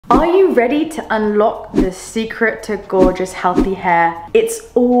Are you ready to unlock the secret to gorgeous, healthy hair? It's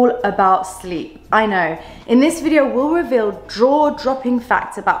all about sleep. I know. In this video, we'll reveal jaw-dropping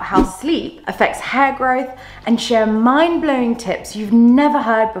facts about how sleep affects hair growth and share mind-blowing tips you've never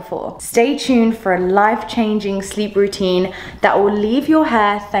heard before. Stay tuned for a life-changing sleep routine that will leave your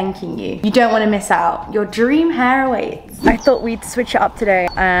hair thanking you. You don't want to miss out. Your dream hair awaits. I thought we'd switch it up today,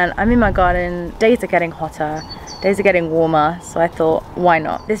 and I'm in my garden. Days are getting hotter. Days are getting warmer, so I thought, why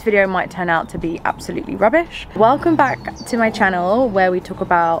not? This video might turn out to be absolutely rubbish. Welcome back to my channel where we talk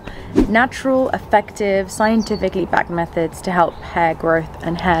about natural, effective, scientifically backed methods to help hair growth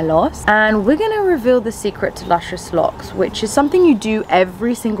and hair loss. And we're gonna reveal the secret to luscious locks, which is something you do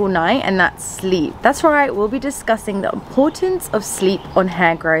every single night, and that's sleep. That's right, we'll be discussing the importance of sleep on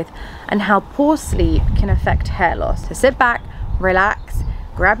hair growth and how poor sleep can affect hair loss. So sit back, relax,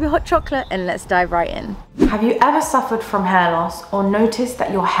 grab your hot chocolate, and let's dive right in. Have you ever suffered from hair loss or noticed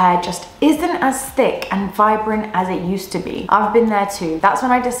that your hair just isn't as thick and vibrant as it used to be? I've been there too. That's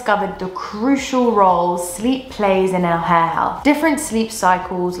when I discovered the crucial role sleep plays in our hair health. Different sleep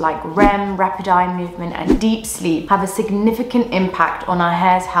cycles like REM, rapid eye movement, and deep sleep have a significant impact on our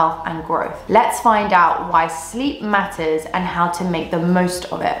hair's health and growth. Let's find out why sleep matters and how to make the most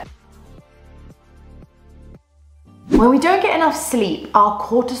of it. When we don't get enough sleep, our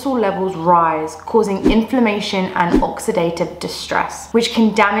cortisol levels rise, causing inflammation and oxidative distress, which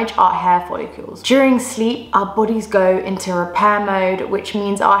can damage our hair follicles. During sleep, our bodies go into repair mode, which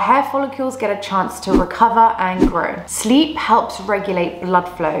means our hair follicles get a chance to recover and grow. Sleep helps regulate blood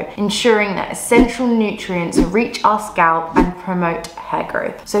flow, ensuring that essential nutrients reach our scalp and promote hair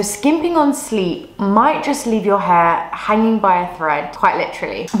growth. So skimping on sleep might just leave your hair hanging by a thread, quite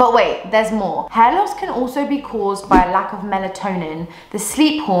literally. But wait, there's more. Hair loss can also be caused by a lack of melatonin, the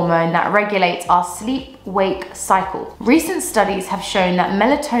sleep hormone that regulates our sleep-wake cycle. Recent studies have shown that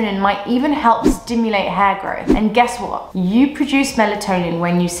melatonin might even help stimulate hair growth. And guess what? You produce melatonin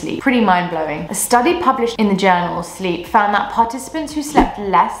when you sleep. Pretty mind-blowing. A study published in the journal Sleep found that participants who slept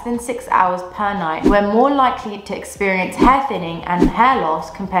less than 6 hours per night were more likely to experience hair thinning and hair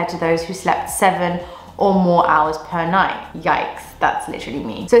loss compared to those who slept 7 or more hours per night. Yikes, that's literally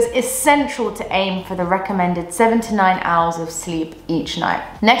me. So it's essential to aim for the recommended 7 to 9 hours of sleep each night.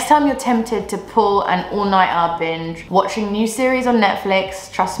 Next time you're tempted to pull an all-nighter binge, watching new series on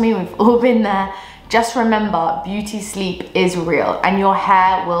Netflix, trust me, we've all been there, just remember, beauty sleep is real and your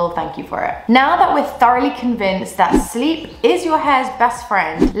hair will thank you for it. Now that we're thoroughly convinced that sleep is your hair's best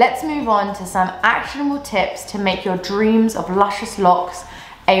friend, let's move on to some actionable tips to make your dreams of luscious locks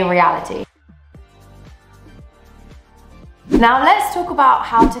a reality. Now let's talk about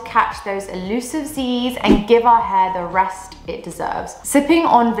how to catch those elusive Z's and give our hair the rest it deserves. Sipping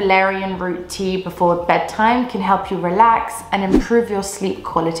on valerian root tea before bedtime can help you relax and improve your sleep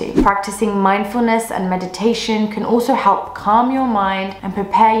quality. Practicing mindfulness and meditation can also help calm your mind and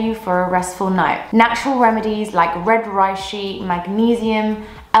prepare you for a restful night. Natural remedies like red reishi, magnesium,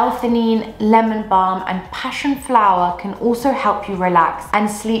 L-theanine, lemon balm, and passion flower can also help you relax and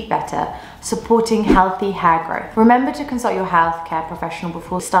sleep better, supporting healthy hair growth. Remember to consult your healthcare professional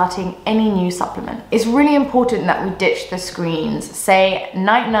before starting any new supplement. It's really important that we ditch the screens. Say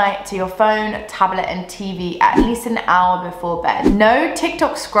night-night to your phone, tablet, and TV at least an hour before bed. No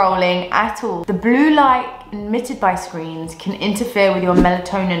TikTok scrolling at all. The blue light emitted by screens can interfere with your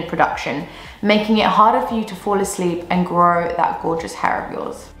melatonin production, making it harder for you to fall asleep and grow that gorgeous hair of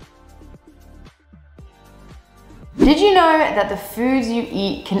yours. Did you know that the foods you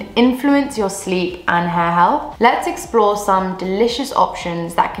eat can influence your sleep and hair health? Let's explore some delicious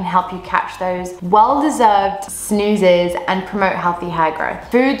options that can help you catch those well-deserved snoozes and promote healthy hair growth.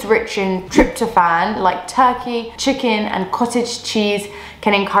 Foods rich in tryptophan like turkey, chicken, and cottage cheese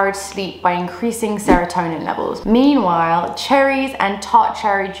can encourage sleep by increasing serotonin levels. Meanwhile, cherries and tart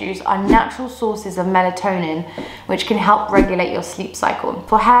cherry juice are natural sources of melatonin, which can help regulate your sleep cycle.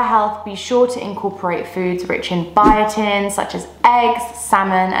 For hair health, be sure to incorporate foods rich in biotin, such as eggs,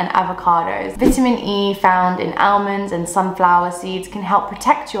 salmon, and avocados. Vitamin E found in almonds and sunflower seeds can help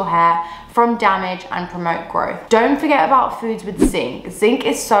protect your hair from damage and promote growth. Don't forget about foods with zinc. Zinc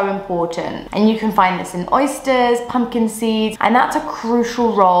is so important, and you can find this in oysters, pumpkin seeds, and that's a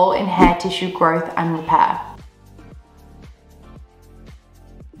crucial role in hair tissue growth and repair.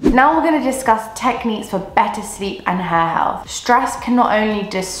 Now we're going to discuss techniques for better sleep and hair health. Stress can not only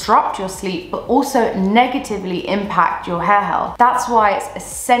disrupt your sleep, but also negatively impact your hair health. That's why it's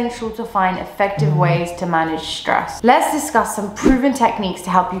essential to find effective ways to manage stress. Let's discuss some proven techniques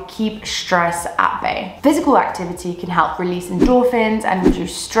to help you keep stress at bay. Physical activity can help release endorphins and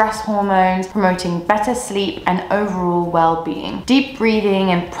reduce stress hormones, promoting better sleep and overall well-being. Deep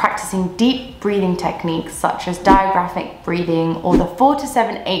breathing and practicing deep breathing techniques such as diaphragmatic breathing or the 4 to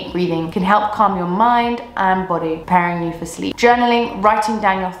 7 8 breathing can help calm your mind and body, preparing you for sleep. Journaling, writing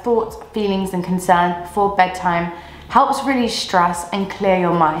down your thoughts, feelings and concerns before bedtime helps release stress and clear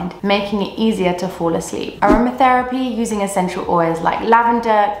your mind, making it easier to fall asleep. Aromatherapy, using essential oils like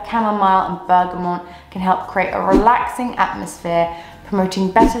lavender, chamomile and bergamot, can help create a relaxing atmosphere,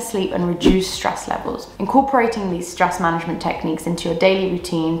 promoting better sleep and reduce stress levels. Incorporating these stress management techniques into your daily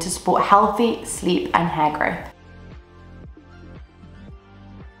routine to support healthy sleep and hair growth.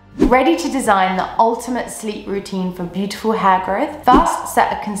 Ready to design the ultimate sleep routine for beautiful hair growth? First,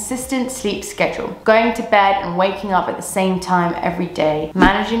 set a consistent sleep schedule. Going to bed and waking up at the same time every day.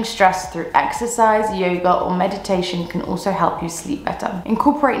 Managing stress through exercise, yoga, or meditation can also help you sleep better.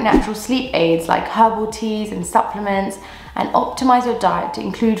 Incorporate natural sleep aids like herbal teas and supplements, and optimize your diet to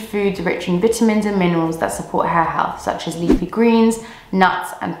include foods rich in vitamins and minerals that support hair health, such as leafy greens,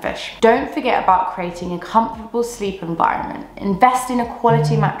 nuts, and fish. Don't forget about creating a comfortable sleep environment. Invest in a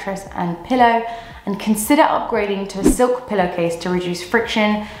quality mattress and pillow, and consider upgrading to a silk pillowcase to reduce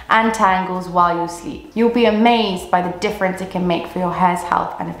friction and tangles while you sleep. You'll be amazed by the difference it can make for your hair's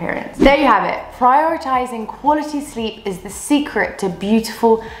health and appearance. There you have it. Prioritizing quality sleep is the secret to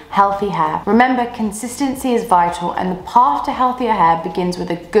beautiful, healthy hair. Remember, consistency is vital, and the path to healthier hair begins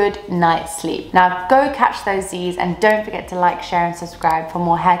with a good night's sleep. Now go catch those Z's, and don't forget to like, share, and subscribe for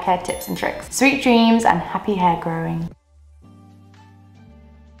more hair care tips and tricks. Sweet dreams and happy hair growing.